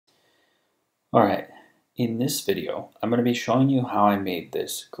Alright, in this video, I'm going to be showing you how I made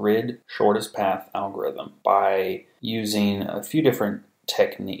this grid shortest path algorithm by using a few different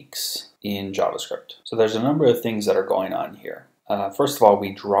techniques in JavaScript. So there's a number of things that are going on here. First of all,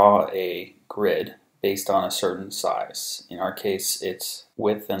 we draw a grid based on a certain size. In our case, its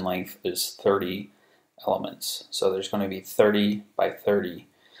width and length is 30 elements. So there's going to be 30 by 30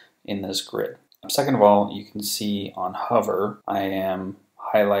 in this grid. Second of all, you can see on hover, I am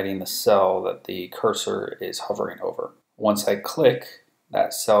highlighting the cell that the cursor is hovering over. Once I click,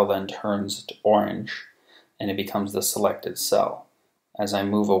 that cell then turns to orange and it becomes the selected cell. As I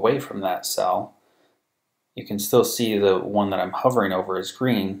move away from that cell, you can still see the one that I'm hovering over is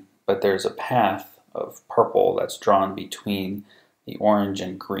green, but there's a path of purple that's drawn between the orange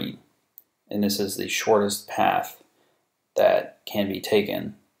and green. And this is the shortest path that can be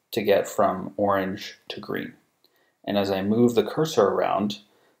taken to get from orange to green. And as I move the cursor around,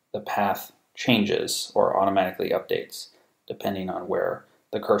 the path changes or automatically updates depending on where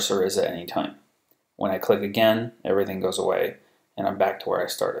the cursor is at any time. When I click again, everything goes away and I'm back to where I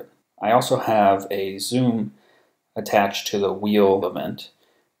started. I also have a zoom attached to the wheel event,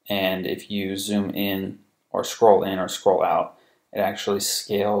 and if you zoom in or scroll out, it actually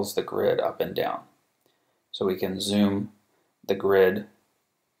scales the grid up and down. So we can zoom the grid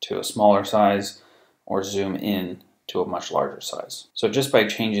to a smaller size or zoom in to a much larger size. So just by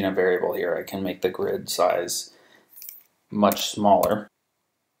changing a variable here, I can make the grid size much smaller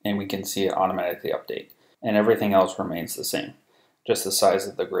and we can see it automatically update. And everything else remains the same, just the size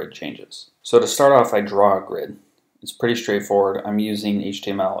of the grid changes. So to start off, I draw a grid. It's pretty straightforward. I'm using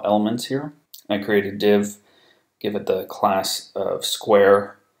HTML elements here. I create a div, give it the class of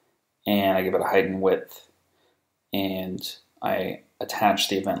square, and I give it a height and width, and I attach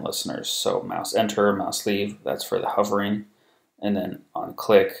the event listeners. So mouse enter, mouse leave, that's for the hovering, and then on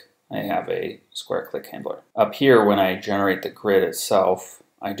click, I have a square click handler. Up here, when I generate the grid itself,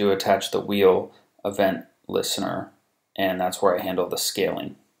 I do attach the wheel event listener, and that's where I handle the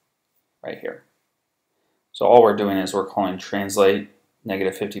scaling right here. So all we're doing is we're calling translate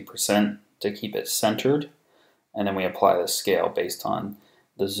 -50% to keep it centered, and then we apply the scale based on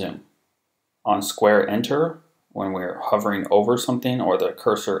the zoom. On square enter, when we're hovering over something or the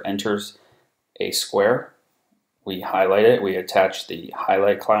cursor enters a square, we highlight it, we attach the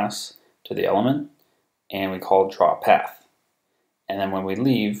highlight class to the element, and we call draw path. And then when we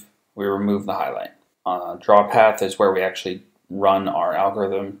leave, we remove the highlight. Draw path is where we actually run our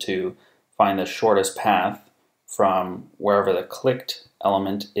algorithm to find the shortest path from wherever the clicked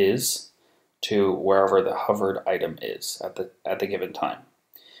element is to wherever the hovered item is at the given time.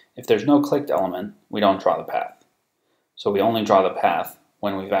 If there's no clicked element, we don't draw the path. So we only draw the path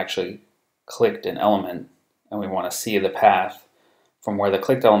when we've actually clicked an element and we want to see the path from where the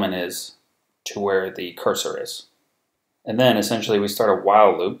clicked element is to where the cursor is. And then essentially we start a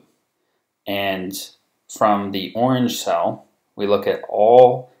while loop, and from the orange cell, we look at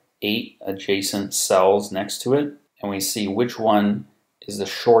all 8 adjacent cells next to it, and we see which one is the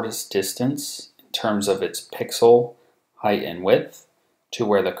shortest distance in terms of its pixel height and width to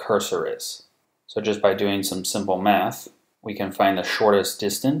where the cursor is. So just by doing some simple math, we can find the shortest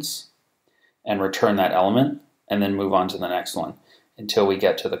distance and return that element and then move on to the next one until we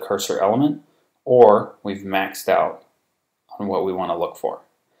get to the cursor element, or we've maxed out on what we want to look for.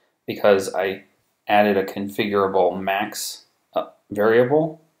 Because I added a configurable max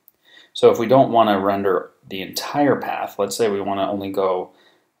variable, so if we don't want to render the entire path, let's say we want to only go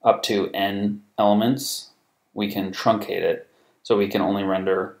up to n elements, we can truncate it so we can only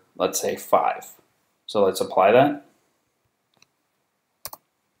render, let's say, 5. So let's apply that.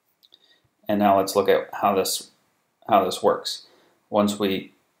 And now let's look at how this works. Once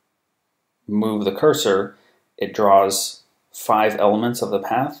we move the cursor, it draws 5 elements of the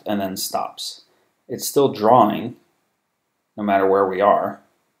path and then stops. It's still drawing no matter where we are,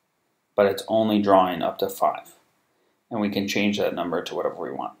 but it's only drawing up to 5. And we can change that number to whatever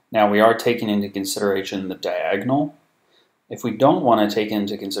we want. Now we are taking into consideration the diagonal. If we don't want to take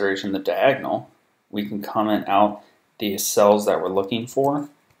into consideration the diagonal, we can comment out the cells that we're looking for,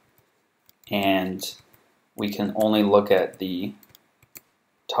 and we can only look at the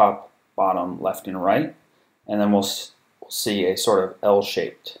top, bottom, left, and right, and then we'll see a sort of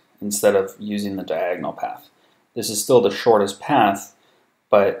L-shaped instead of using the diagonal path. This is still the shortest path,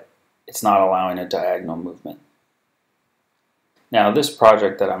 but it's not allowing a diagonal movement. Now this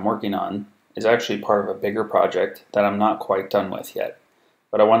project that I'm working on is actually part of a bigger project that I'm not quite done with yet.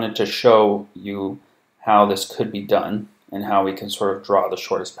 But I wanted to show you how this could be done and how we can sort of draw the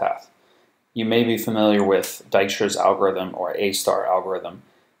shortest path. You may be familiar with Dijkstra's algorithm or A-star algorithm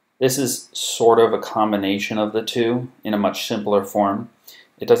This is sort of a combination of the two in a much simpler form.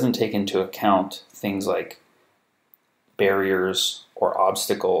 It doesn't take into account things like barriers or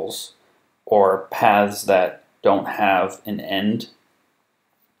obstacles or paths that don't have an end,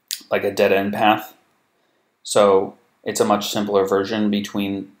 like a dead end path. So it's a much simpler version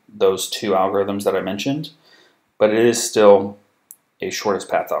between those two algorithms that I mentioned, but it is still a shortest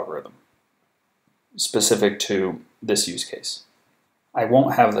path algorithm specific to this use case. I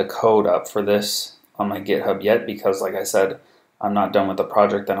won't have the code up for this on my GitHub yet because, like I said, I'm not done with the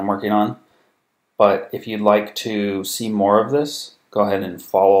project that I'm working on. But if you'd like to see more of this, go ahead and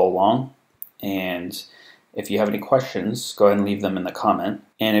follow along. And if you have any questions, go ahead and leave them in the comment.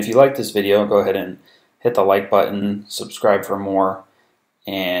 And if you like this video, go ahead and hit the like button, subscribe for more,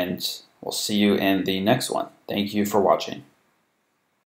 and we'll see you in the next one. Thank you for watching.